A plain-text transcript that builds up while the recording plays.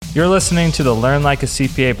You're listening to the Learn Like a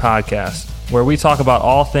CPA podcast, where we talk about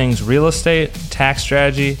all things real estate, tax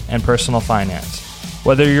strategy, and personal finance.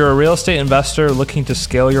 Whether you're a real estate investor looking to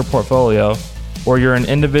scale your portfolio, or you're an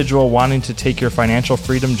individual wanting to take your financial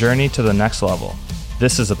freedom journey to the next level,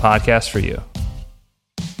 this is a podcast for you.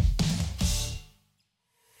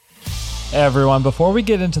 Hey everyone, before we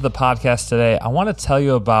get into the podcast today, I want to tell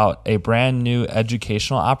you about a brand new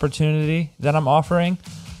educational opportunity that I'm offering.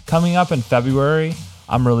 Coming up in February,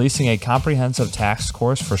 I'm releasing a comprehensive tax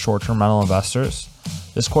course for short-term rental investors.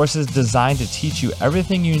 This course is designed to teach you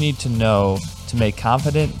everything you need to know to make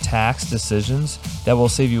confident tax decisions that will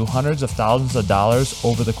save you hundreds of thousands of dollars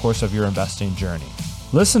over the course of your investing journey.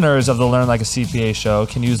 Listeners of the Learn Like a CPA show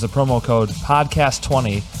can use the promo code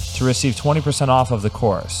PODCAST20 to receive 20% off of the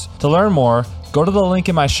course. To learn more, go to the link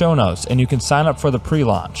in my show notes and you can sign up for the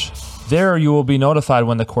pre-launch. There you will be notified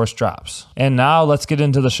when the course drops. And now let's get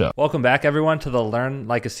into the show. Welcome back everyone to the Learn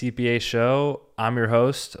Like a CPA show. I'm your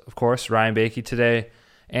host, of course, Ryan Bakey today.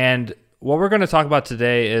 And what we're going to talk about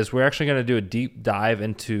today is we're actually going to do a deep dive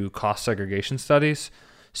into cost segregation studies.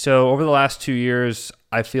 So over the last 2 years,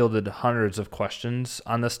 I fielded hundreds of questions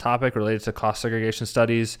on this topic related to cost segregation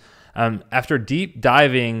studies. After deep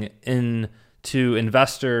diving into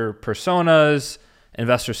investor personas,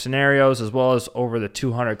 investor scenarios, as well as over the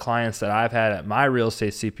 200 clients that I've had at my real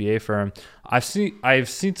estate CPA firm, I've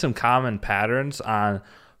seen some common patterns on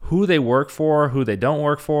who they work for, who they don't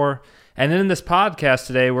work for. And in this podcast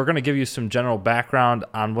today, we're going to give you some general background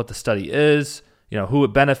on what the study is, who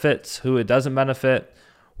it benefits, who it doesn't benefit.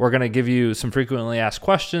 We're going to give you some frequently asked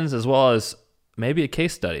questions as well as maybe a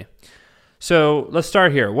case study. So let's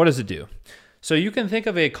start here. What does it do? So you can think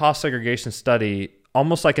of a cost segregation study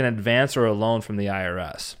almost like an advance or a loan from the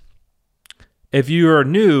IRS. If you are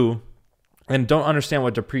new and don't understand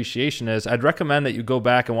what depreciation is, I'd recommend that you go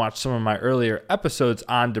back and watch some of my earlier episodes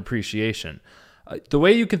on depreciation. The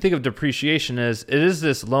way you can think of depreciation is it is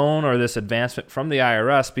this loan or this advancement from the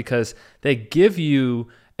IRS because they give you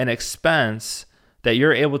an expense that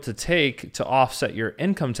you're able to take to offset your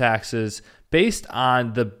income taxes based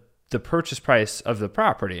on the purchase price of the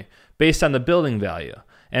property, based on the building value.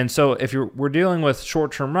 And so if we're dealing with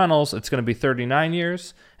short-term rentals, it's going to be 39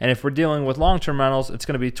 years. And if we're dealing with long-term rentals, it's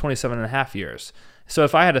going to be 27 and a half years. So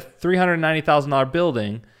if I had a $390,000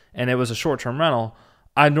 building and it was a short-term rental,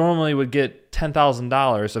 I normally would get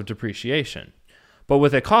 $10,000 of depreciation. But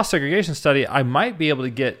with a cost segregation study, I might be able to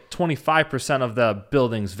get 25% of the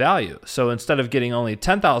building's value. So instead of getting only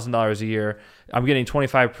 $10,000 a year, I'm getting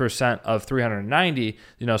 25% of 390,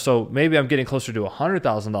 so maybe I'm getting closer to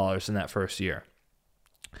 $100,000 in that first year.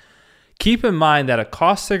 Keep in mind that a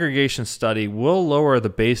cost segregation study will lower the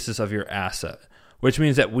basis of your asset, which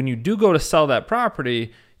means that when you do go to sell that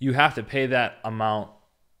property, you have to pay that amount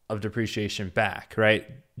of depreciation back, right?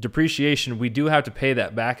 Depreciation, we do have to pay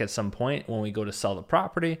that back at some point when we go to sell the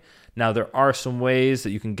property. Now, there are some ways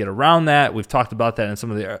that you can get around that. We've talked about that in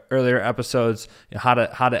some of the earlier episodes, how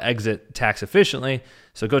to exit tax efficiently.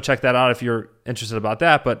 So go check that out if you're interested about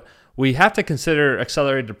that. But we have to consider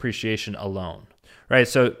accelerated depreciation alone. Right,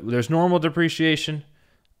 so there's normal depreciation,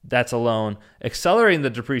 that's a loan. Accelerating the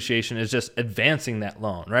depreciation is just advancing that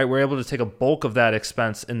loan, right? We're able to take a bulk of that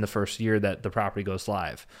expense in the first year that the property goes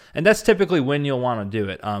live. And that's typically when you'll want to do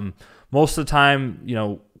it. Most of the time,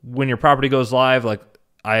 when your property goes live, like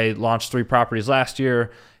I launched 3 properties last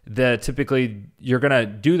year, that typically you're going to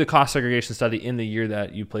do the cost segregation study in the year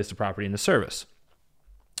that you place the property into service.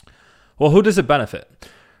 Well, who does it benefit?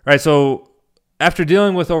 Right, so after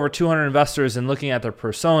dealing with over 200 investors and looking at their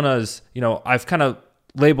personas, I've kind of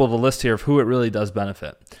labeled a list here of who it really does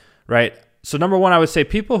benefit, right? So number one, I would say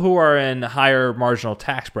people who are in higher marginal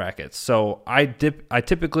tax brackets. So I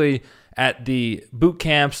typically at the boot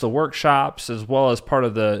camps, the workshops, as well as part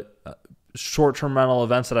of the short-term rental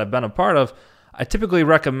events that I've been a part of, I typically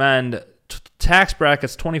recommend tax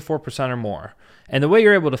brackets 24% or more. And the way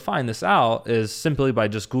you're able to find this out is simply by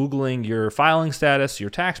just Googling your filing status, your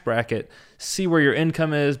tax bracket, see where your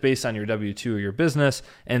income is based on your W-2 or your business,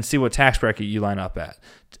 and see what tax bracket you line up at.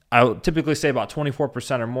 I would typically say about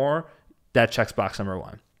 24% or more. That checks box number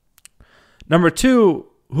one. Number two,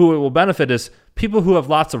 who it will benefit is people who have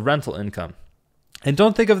lots of rental income. And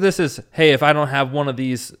don't think of this as, hey, if I don't have one of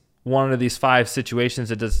these 5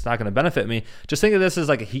 situations, it's not going to benefit me. Just think of this as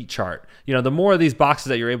like a heat chart. The more of these boxes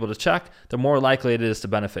that you're able to check, the more likely it is to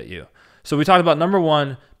benefit you. So we talked about number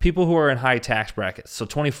one, people who are in high tax brackets, so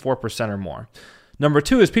 24% or more. Number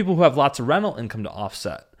two is people who have lots of rental income to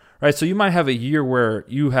offset, right? So you might have a year where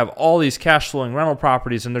you have all these cash flowing rental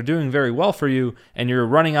properties and they're doing very well for you and you're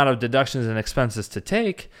running out of deductions and expenses to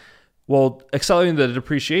take. Well, accelerating the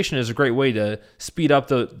depreciation is a great way to speed up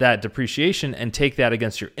that depreciation and take that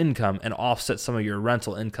against your income and offset some of your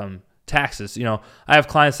rental income taxes. I have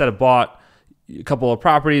clients that have bought a couple of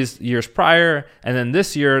properties years prior, and then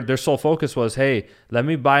this year their sole focus was, hey, let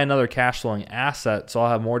me buy another cash flowing asset so I'll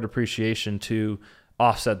have more depreciation to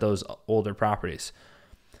offset those older properties.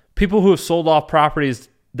 People who have sold off properties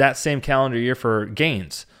that same calendar year for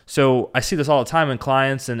gains. So I see this all the time in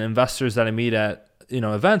clients and investors that I meet at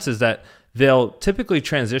events, is that they'll typically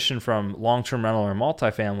transition from long-term rental or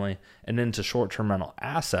multifamily and into short-term rental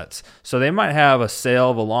assets. So they might have a sale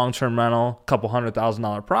of a long-term rental, couple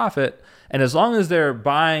 $100,000 profit, and as long as they're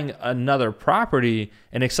buying another property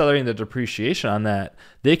and accelerating the depreciation on that,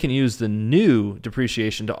 they can use the new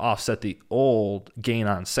depreciation to offset the old gain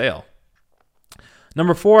on sale.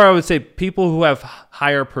 Number 4, I would say people who have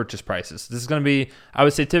higher purchase prices. This is going to be, I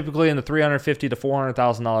would say, typically in the $350,000 to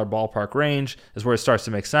 $400,000 ballpark range is where it starts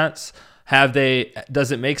to make sense.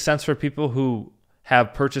 Does it make sense for people who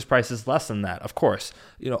have purchase prices less than that? Of course.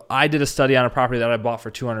 I did a study on a property that I bought for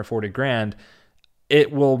 $240,000.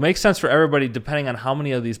 It will make sense for everybody depending on how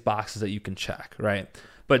many of these boxes that you can check, right?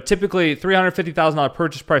 But typically, $350,000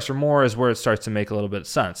 purchase price or more is where it starts to make a little bit of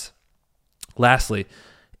sense. Lastly,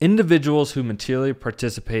 individuals who materially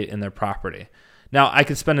participate in their property. Now, I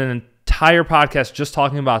could spend an entire podcast just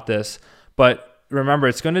talking about this, but remember,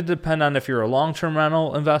 it's going to depend on if you're a long-term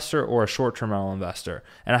rental investor or a short-term rental investor.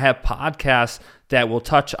 And I have podcasts that will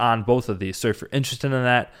touch on both of these. So if you're interested in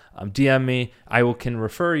that, DM me. I can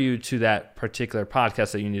refer you to that particular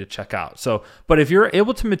podcast that you need to check out. But if you're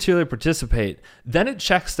able to materially participate, then it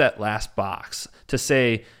checks that last box to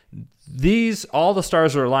say, all the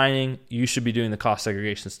stars are aligning, you should be doing the cost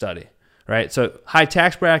segregation study, right? So high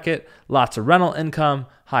tax bracket, lots of rental income,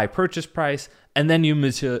 high purchase price, and then you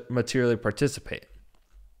materially participate.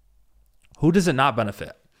 Who does it not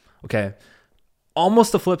benefit? Okay,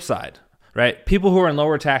 almost the flip side, right? People who are in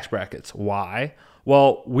lower tax brackets. Why?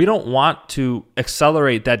 Well, we don't want to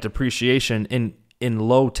accelerate that depreciation in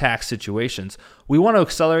low tax situations. We want to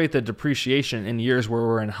accelerate the depreciation in years where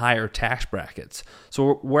we're in higher tax brackets.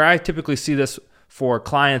 So where I typically see this for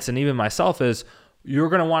clients and even myself is you're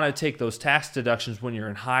going to want to take those tax deductions when you're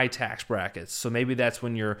in high tax brackets. So maybe that's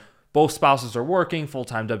when both spouses are working,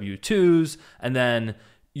 full-time W-2s, and then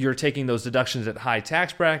you're taking those deductions at high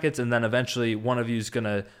tax brackets, and then eventually one of you is going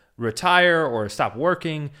to retire or stop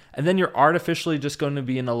working, and then you're artificially just going to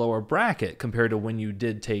be in a lower bracket compared to when you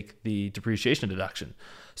did take the depreciation deduction.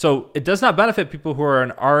 So it does not benefit people who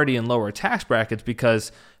are already in lower tax brackets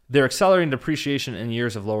because they're accelerating depreciation in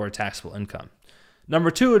years of lower taxable income.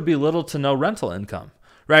 Number 2 would be little to no rental income,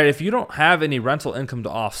 right? If you don't have any rental income to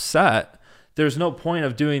offset, there's no point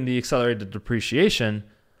of doing the accelerated depreciation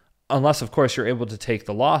unless, of course, you're able to take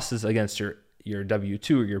the losses against your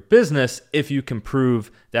W-2 or your business if you can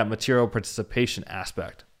prove that material participation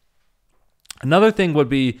aspect. Another thing would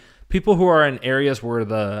be people who are in areas where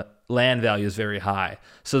the land value is very high.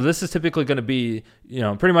 So this is typically going to be,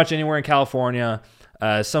 pretty much anywhere in California,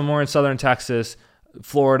 somewhere in southern Texas,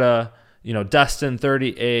 Florida, Destin,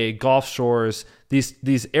 30A, Gulf Shores,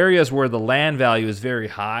 these areas where the land value is very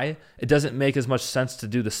high. It doesn't make as much sense to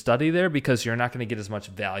do the study there because you're not going to get as much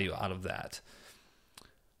value out of that.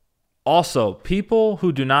 Also, people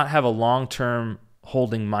who do not have a long-term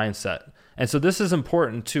holding mindset. And so this is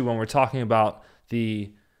important too when we're talking about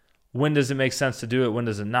when does it make sense to do it, when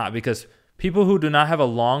does it not? Because people who do not have a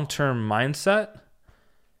long-term mindset,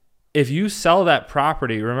 if you sell that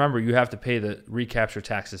property, remember you have to pay the recapture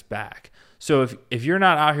taxes back. So if you're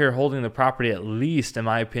not out here holding the property at least, in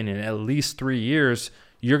my opinion, at least 3 years,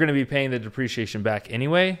 you're going to be paying the depreciation back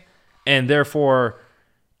anyway. And therefore,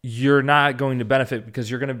 you're not going to benefit because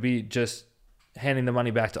you're going to be just handing the money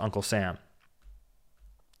back to Uncle Sam.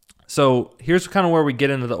 So here's kind of where we get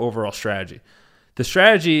into the overall strategy. The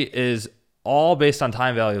strategy is all based on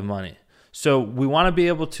time value of money. So we want to be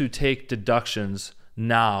able to take deductions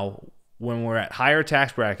now when we're at higher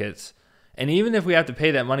tax brackets. And even if we have to pay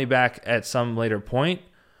that money back at some later point,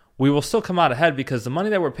 we will still come out ahead because the money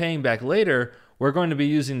that we're paying back later, we're going to be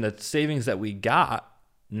using the savings that we got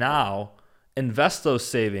now, invest those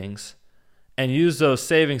savings, and use those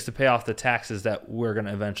savings to pay off the taxes that we're going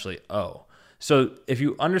to eventually owe. So if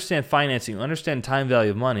you understand financing, you understand time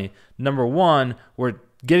value of money, number 1, we're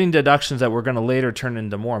getting deductions that we're going to later turn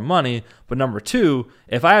into more money. But number 2,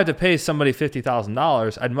 if I have to pay somebody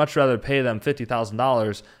 $50,000, I'd much rather pay them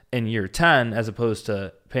 $50,000 in year 10 as opposed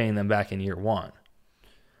to paying them back in year 1.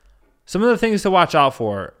 Some of the things to watch out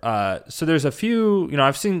for. So there's a few,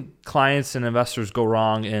 I've seen clients and investors go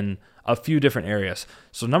wrong in a few different areas.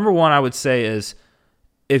 So number 1, I would say is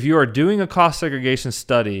if you are doing a cost segregation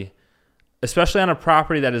study, especially on a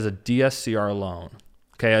property that is a DSCR loan.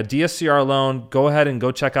 Okay, a DSCR loan, go ahead and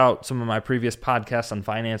go check out some of my previous podcasts on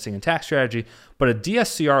financing and tax strategy. But a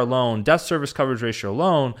DSCR loan, debt service coverage ratio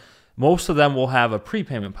loan, most of them will have a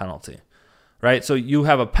prepayment penalty, right? So you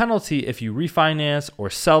have a penalty if you refinance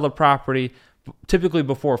or sell the property, typically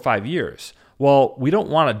before 5 years. Well, we don't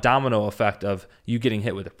want a domino effect of you getting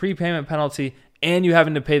hit with a prepayment penalty and you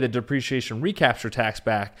having to pay the depreciation recapture tax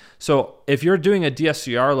back. So if you're doing a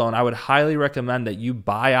DSCR loan, I would highly recommend that you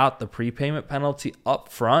buy out the prepayment penalty up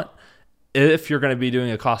front if you're going to be doing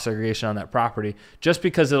a cost segregation on that property, just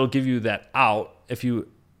because it'll give you that out if you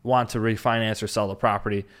want to refinance or sell the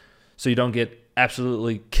property so you don't get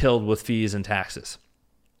absolutely killed with fees and taxes.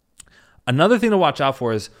 Another thing to watch out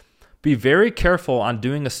for is be very careful on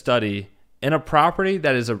doing a study in a property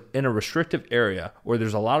that is in a restrictive area where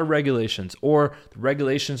there's a lot of regulations or the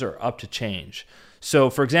regulations are up to change. So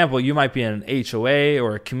for example, you might be in an HOA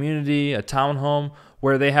or a community, a townhome,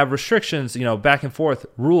 where they have restrictions, back and forth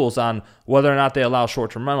rules on whether or not they allow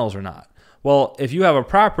short-term rentals or not. Well, if you have a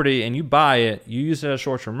property and you buy it, you use it as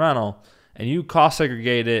short-term rental, and you cost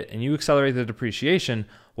segregate it and you accelerate the depreciation,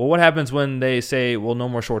 well, what happens when they say, well, no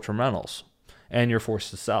more short-term rentals and you're forced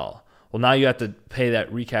to sell? Well, now you have to pay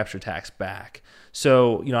that recapture tax back.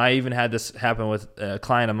 So, I even had this happen with a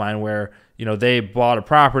client of mine where, they bought a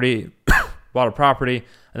property, and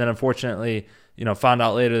then unfortunately, found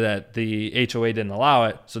out later that the HOA didn't allow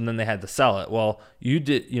it. So then they had to sell it. Well, you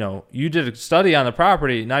did a study on the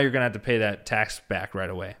property. Now you're going to have to pay that tax back right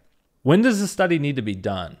away. When does the study need to be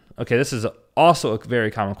done? Okay, this is also a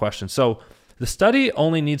very common question. So the study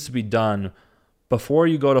only needs to be done before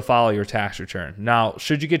you go to file your tax return. Now,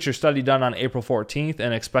 should you get your study done on April 14th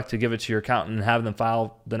and expect to give it to your accountant and have them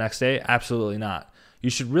file the next day? Absolutely not. You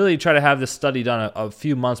should really try to have this study done a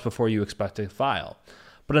few months before you expect to file.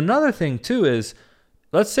 But another thing too is,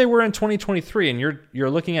 let's say we're in 2023 and you're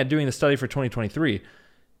looking at doing the study for 2023.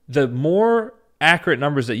 The more accurate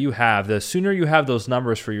numbers that you have, the sooner you have those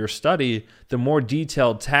numbers for your study, the more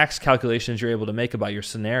detailed tax calculations you're able to make about your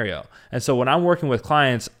scenario. And so when I'm working with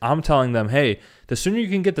clients, I'm telling them, hey, the sooner you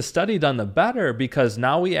can get the study done, the better, because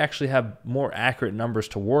now we actually have more accurate numbers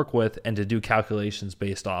to work with and to do calculations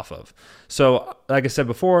based off of. So like I said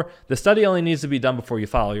before, the study only needs to be done before you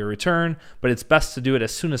file your return, but it's best to do it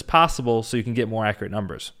as soon as possible so you can get more accurate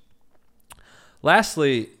numbers.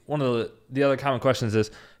 Lastly, one of the other common questions is,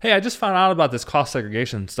 hey, I just found out about this cost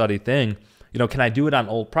segregation study thing. Can I do it on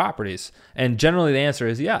old properties? And generally the answer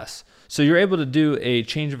is yes. So you're able to do a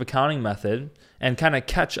change of accounting method and kind of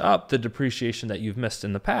catch up the depreciation that you've missed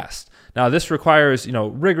in the past. Now, this requires,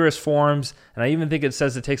 rigorous forms, and I even think it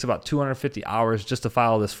says it takes about 250 hours just to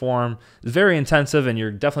file this form. It's very intensive, and you're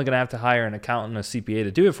definitely going to have to hire an accountant, a CPA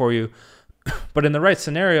to do it for you. But in the right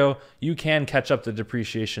scenario, you can catch up the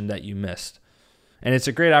depreciation that you missed. And it's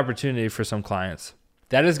a great opportunity for some clients.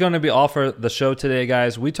 That is going to be all for the show today,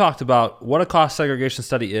 guys. We talked about what a cost segregation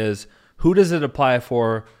study is, who does it apply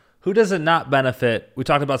for, who does it not benefit. We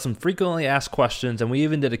talked about some frequently asked questions, and we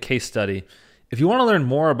even did a case study. If you want to learn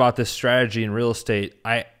more about this strategy in real estate,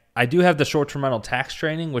 I do have the short-term rental tax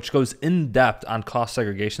training, which goes in depth on cost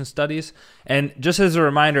segregation studies. And just as a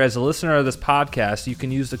reminder, as a listener of this podcast, you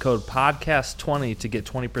can use the code podcast20 to get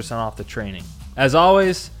 20% off the training. As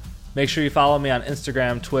always, make sure you follow me on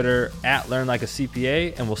Instagram, Twitter,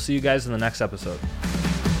 @LearnLikeACPA, and we'll see you guys in the next episode.